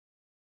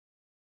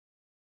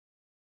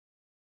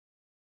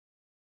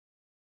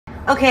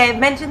Okay, I've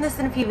mentioned this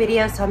in a few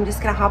videos, so I'm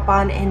just gonna hop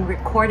on and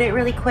record it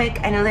really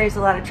quick. I know there's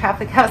a lot of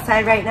traffic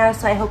outside right now,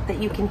 so I hope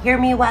that you can hear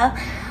me well.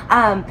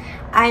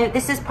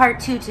 This is part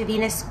 2 to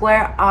Venus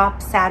square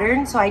op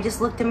Saturn. So I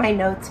just looked in my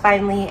notes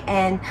finally,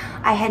 and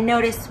I had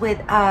noticed with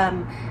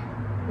a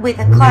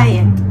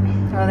client.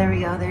 Oh, there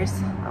we go. There's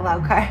a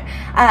loud car.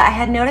 I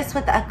had noticed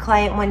with a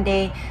client one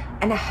day,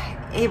 and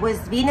it was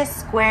Venus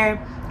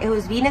square. It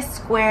was Venus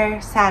square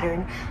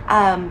Saturn.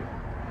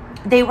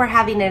 They were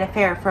having an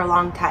affair for a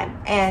long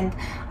time, and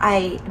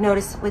I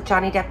noticed with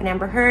Johnny Depp and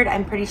Amber Heard,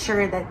 I'm pretty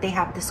sure that they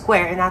have the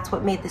square, and that's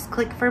what made this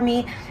click for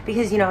me,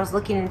 because, you know, I was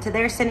looking into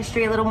their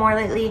synastry a little more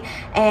lately,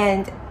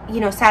 and, you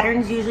know,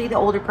 Saturn's usually the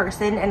older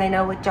person, and I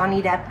know with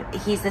Johnny Depp,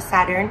 he's the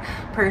Saturn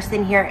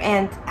person here,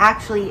 and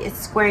actually it's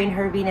squaring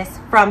her Venus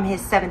from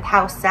his 7th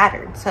house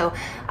Saturn, so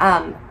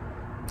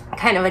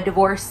kind of a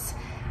divorce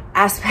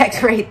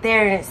aspect right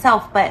there in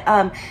itself. But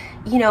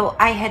you know,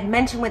 I had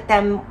mentioned with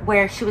them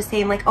where she was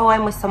saying like, oh,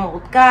 I'm with some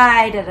old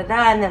guy, da da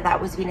da, and then that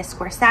was Venus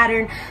square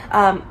Saturn.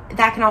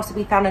 That can also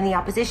be found in the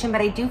opposition, but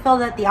I do feel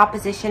that the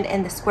opposition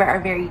and the square are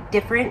very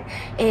different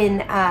in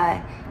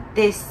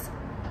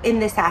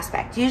this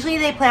aspect. Usually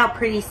they play out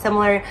pretty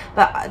similar,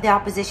 but the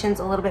opposition's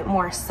a little bit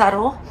more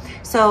subtle,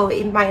 so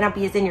it might not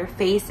be as in your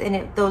face.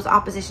 And those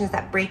oppositions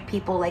that break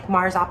people, like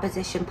Mars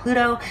opposition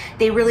Pluto,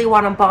 they really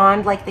want to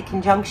bond like the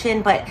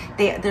conjunction, but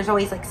there's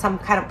always like some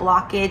kind of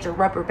blockage or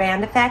rubber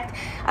band effect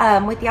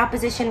with the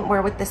opposition,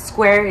 where with the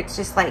square it's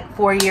just like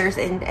 4 years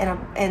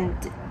and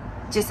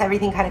just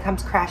everything kind of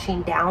comes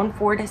crashing down.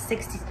 4 to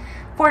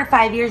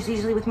 5 years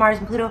usually with Mars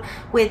and Pluto.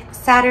 With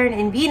Saturn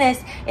and Venus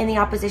in the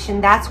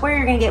opposition, that's where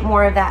you're gonna get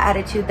more of that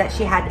attitude that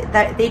she had.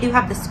 That they do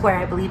have the square,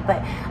 I believe,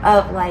 but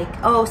of like,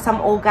 oh, some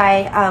old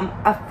guy,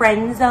 a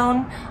friend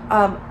zone,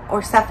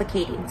 or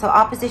suffocating. So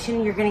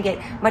opposition, you're gonna get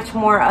much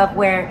more of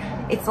where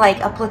it's like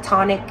a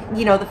platonic,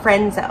 you know, the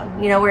friend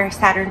zone, you know, where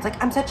Saturn's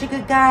like, I'm such a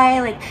good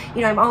guy, like,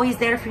 you know, I'm always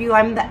there for you.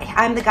 I'm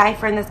the guy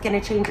friend that's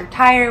gonna change your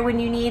tire when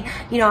you need,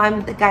 you know,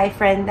 I'm the guy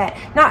friend that,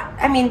 not,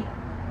 I mean,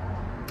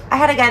 I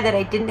had a guy that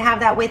I didn't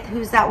have that with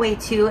who's that way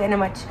too, in a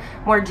much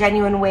more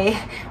genuine way,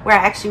 where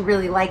I actually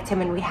really liked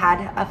him and we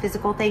had a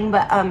physical thing,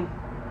 but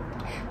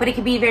it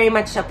could be very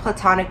much a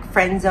platonic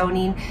friend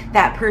zoning,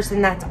 that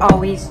person that's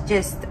always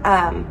just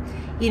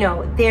you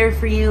know, there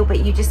for you,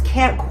 but you just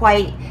can't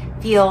quite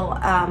feel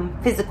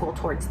physical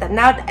towards them.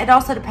 Now, it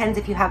also depends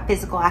if you have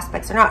physical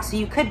aspects or not. So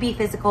you could be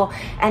physical,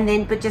 and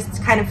then, but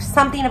just kind of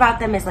something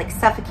about them is like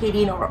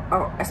suffocating,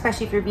 or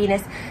especially if you're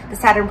Venus, the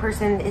Saturn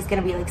person is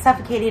going to be like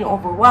suffocating,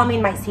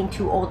 overwhelming, might seem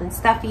too old and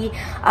stuffy.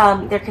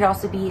 There could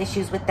also be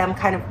issues with them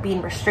kind of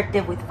being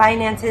restrictive with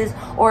finances,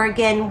 or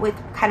again, with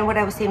kind of what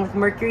I was saying with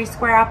Mercury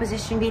square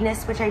opposition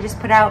Venus, which I just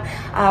put out.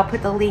 I'll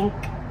put the link.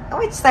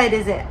 Which side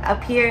is it?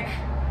 Up here.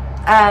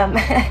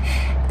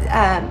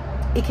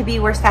 It could be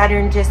where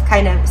Saturn just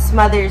kind of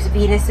smothers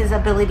Venus's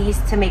abilities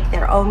to make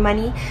their own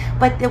money.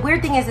 But the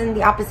weird thing is, in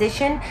the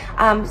opposition,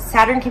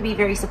 Saturn can be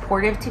very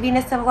supportive to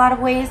Venus in a lot of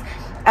ways.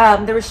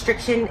 The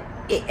restriction,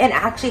 and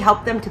actually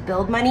help them to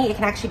build money. It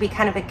can actually be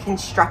kind of a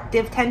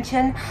constructive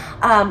tension,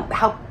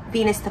 help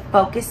Venus to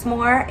focus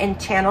more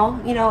and channel,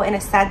 you know, in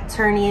a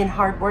Saturnian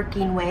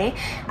hardworking way.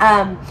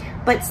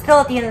 But still,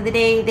 at the end of the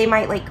day, they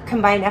might like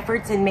combine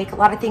efforts and make a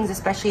lot of things,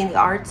 especially in the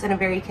arts, in a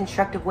very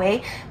constructive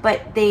way. But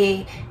at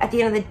the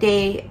end of the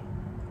day,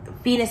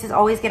 Venus is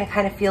always going to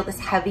kind of feel this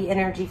heavy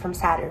energy from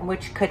Saturn,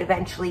 which could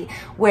eventually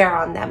wear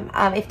on them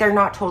if they're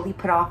not totally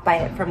put off by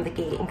it from the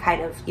gate and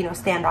kind of, you know,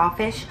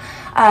 standoffish.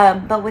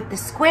 But with the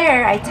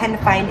square, I tend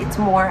to find it's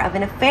more of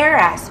an affair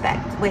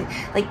aspect, with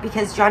like,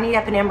 because Johnny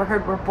Depp and Amber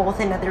Heard were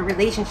both in other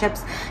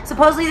relationships.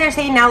 Supposedly they're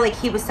saying now like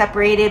he was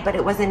separated, but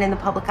it wasn't in the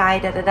public eye,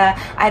 da da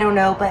da. I don't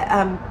know, but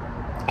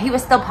he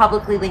was still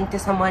publicly linked to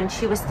someone,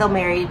 she was still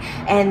married,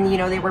 and, you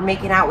know, they were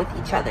making out with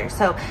each other.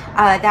 So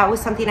that was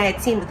something I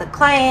had seen with a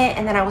client,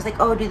 and then I was like,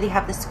 oh, do they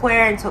have the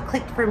square? And so it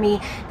clicked for me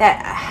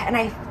that, and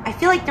I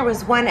feel like there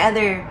was one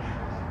other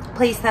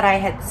place that I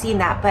had seen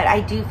that, but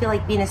I do feel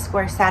like Venus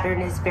square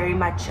Saturn is very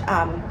much,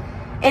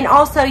 and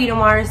also, you know,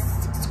 Mars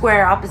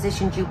square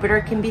opposition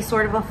Jupiter can be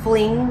sort of a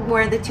fling,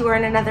 where the two are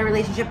in another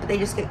relationship, but they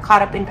just get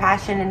caught up in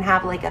passion and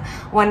have like a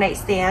one-night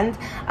stand.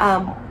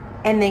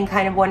 And then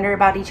kind of wonder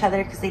about each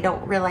other because they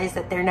don't realize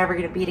that they're never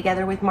going to be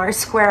together with Mars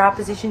square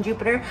opposition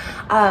Jupiter.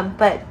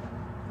 But,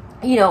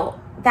 you know,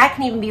 that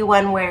can even be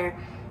one where,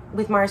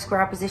 with Mars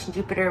square opposition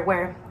Jupiter,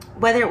 where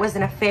whether it was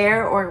an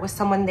affair or it was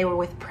someone they were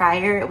with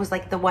prior, it was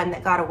like the one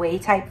that got away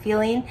type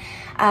feeling.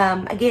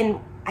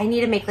 Again, I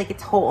need to make like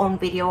its whole own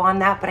video on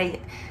that, but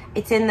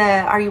it's in the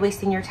Are You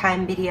Wasting Your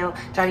Time video.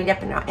 Johnny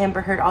Depp and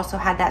Amber Heard also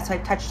had that, so I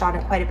touched on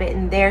it quite a bit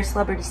in their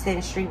Celebrity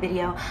Synastry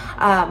video.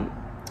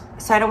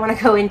 So I don't want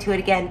to go into it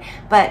again,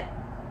 but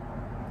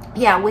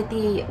yeah, with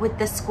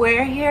the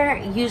square here,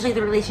 usually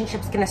the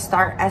relationship's going to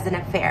start as an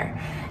affair,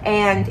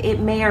 and it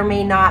may or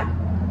may not,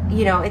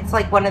 you know, it's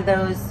like one of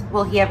those,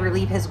 will he ever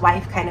leave his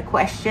wife kind of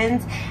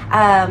questions.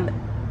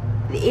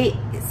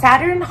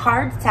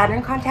 hard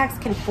Saturn contacts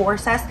can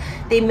force us.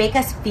 They make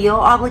us feel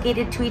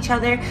obligated to each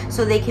other,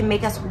 so they can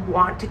make us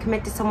want to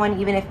commit to someone,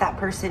 even if that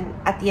person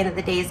at the end of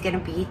the day is going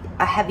to be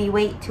a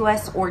heavyweight to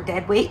us or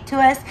dead weight to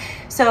us.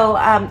 So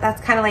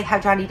that's kind of like how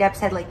Johnny Depp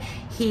said, like,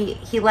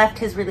 he left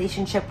his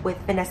relationship with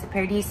Vanessa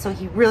Paradis, so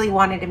he really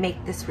wanted to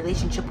make this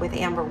relationship with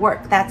Amber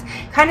work. That's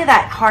kind of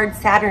that hard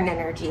Saturn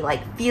energy,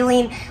 like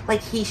feeling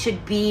like he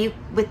should be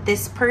with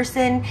this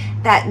person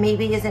that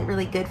maybe isn't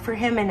really good for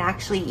him, and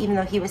actually, even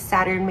though he was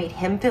Saturn, made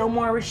him feel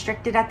more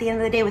restricted at the end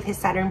of the day, with his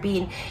Saturn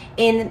being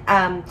in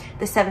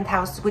the 7th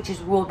house, which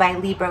is ruled by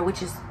Libra,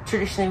 which is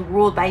traditionally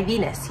ruled by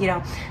Venus, you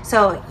know.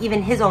 So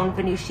even his own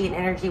Venusian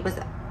energy was,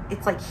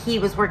 it's like he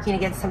was working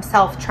against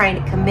himself,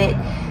 trying to commit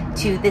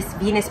to this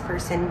Venus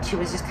person. She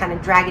was just kind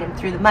of dragging him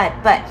through the mud.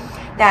 But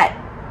that,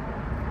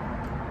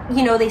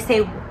 you know, they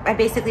say,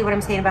 basically what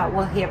I'm saying about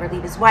will he ever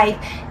leave his wife,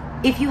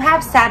 if you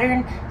have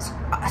Saturn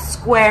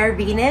square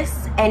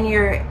Venus and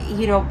you're,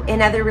 you know,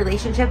 in other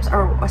relationships,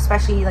 or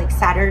especially like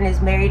Saturn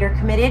is married or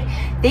committed,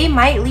 they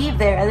might leave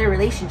their other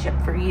relationship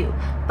for you.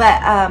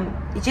 But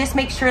just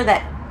make sure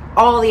that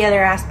all the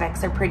other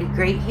aspects are pretty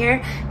great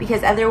here,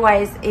 because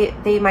otherwise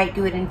they might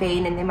do it in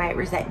vain and they might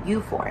resent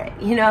you for it,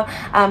 you know.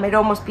 It'd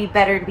almost be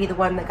better to be the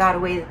one that got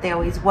away, that they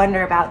always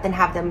wonder about, than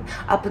have them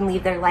up and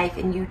leave their life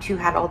and you two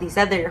had all these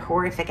other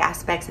horrific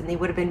aspects and they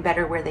would have been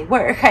better where they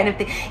were, kind of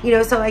thing, you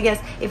know. So I guess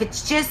if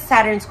it's just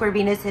Saturn square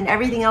Venus and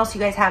everything else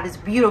you guys have is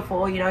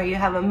beautiful, you know, you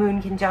have a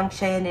moon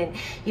conjunction and,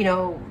 you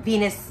know,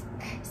 Venus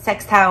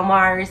sextile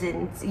Mars,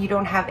 and you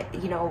don't have,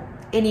 you know,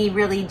 any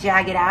really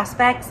jagged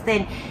aspects,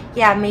 then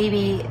yeah,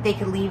 maybe they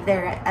could leave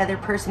their other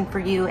person for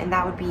you, and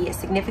that would be a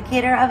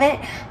significator of it.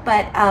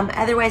 But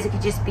otherwise it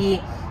could just be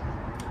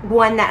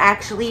one that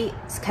actually,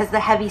 because the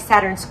heavy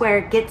Saturn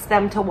square gets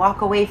them to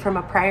walk away from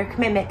a prior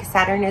commitment, because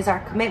Saturn is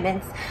our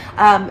commitments,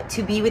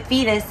 to be with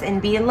Venus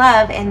and be in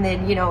love. And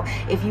then, you know,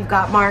 if you've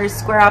got Mars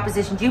square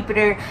opposition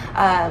Jupiter,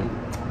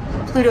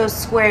 Pluto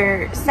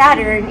square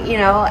Saturn, you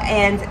know,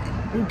 and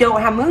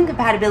don't have moon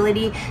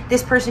compatibility,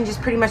 this person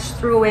just pretty much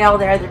threw away all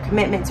their other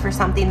commitments for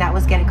something that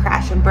was going to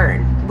crash and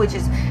burn, which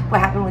is what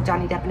happened with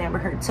Johnny Depp and Amber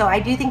Heard. So I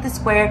do think the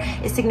square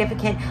is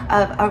significant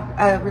of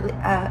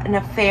an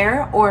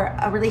affair, or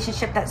a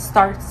relationship that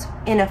starts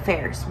in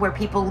affairs, where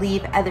people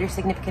leave other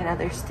significant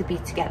others to be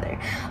together,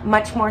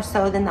 much more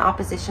so than the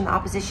opposition. The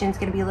opposition is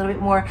going to be a little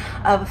bit more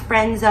of a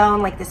friend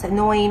zone, like this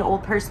annoying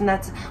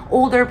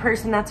older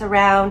person that's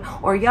around,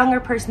 or younger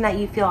person that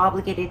you feel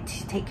obligated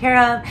to take care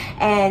of,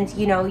 and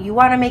you know, you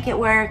want to make it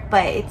work,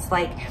 but it's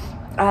like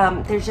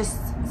there's just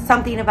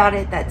something about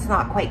it that's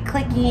not quite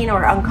clicking,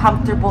 or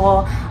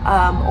uncomfortable,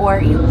 or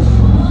you,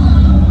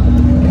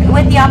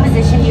 with the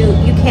opposition,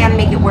 you can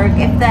make it work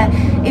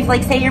if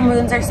like say your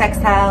moons are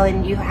sextile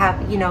and you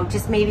have, you know,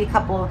 just maybe a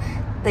couple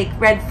like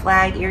red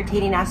flag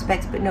irritating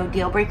aspects but no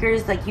deal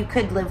breakers, like you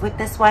could live with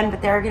this one.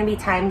 But there are going to be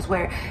times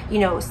where, you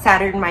know,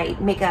 Saturn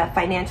might make a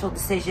financial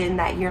decision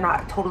that you're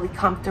not totally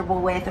comfortable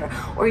with,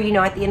 or you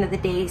know, at the end of the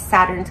day,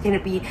 Saturn's going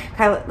to be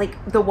kind of like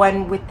the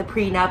one with the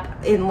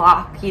prenup in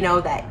lock, you know,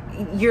 that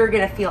you're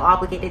going to feel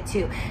obligated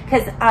to.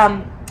 Because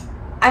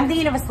I'm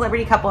thinking of a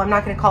celebrity couple, I'm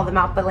not going to call them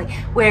out, but like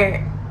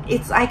where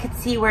it's, I could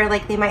see where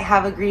like they might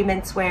have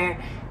agreements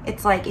where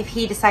it's like if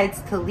he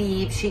decides to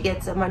leave, she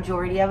gets a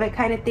majority of it,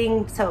 kind of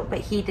thing. So, but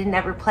he didn't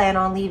ever plan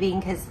on leaving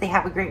because they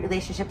have a great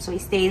relationship, so he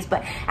stays.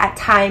 But at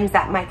times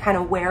that might kind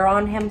of wear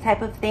on him,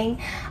 type of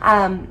thing.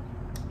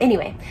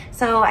 Anyway,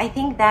 so I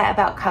think that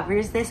about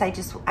covers this. I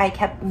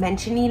kept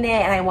mentioning it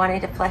and I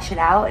wanted to flesh it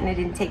out, and it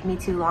didn't take me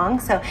too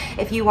long. So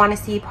if you want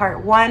to see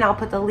part 1, I'll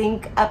put the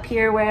link up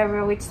here,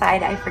 wherever, which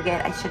side, I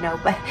forget, I should know.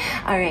 But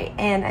all right,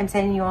 and I'm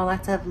sending you all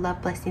lots of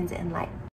love, blessings, and light.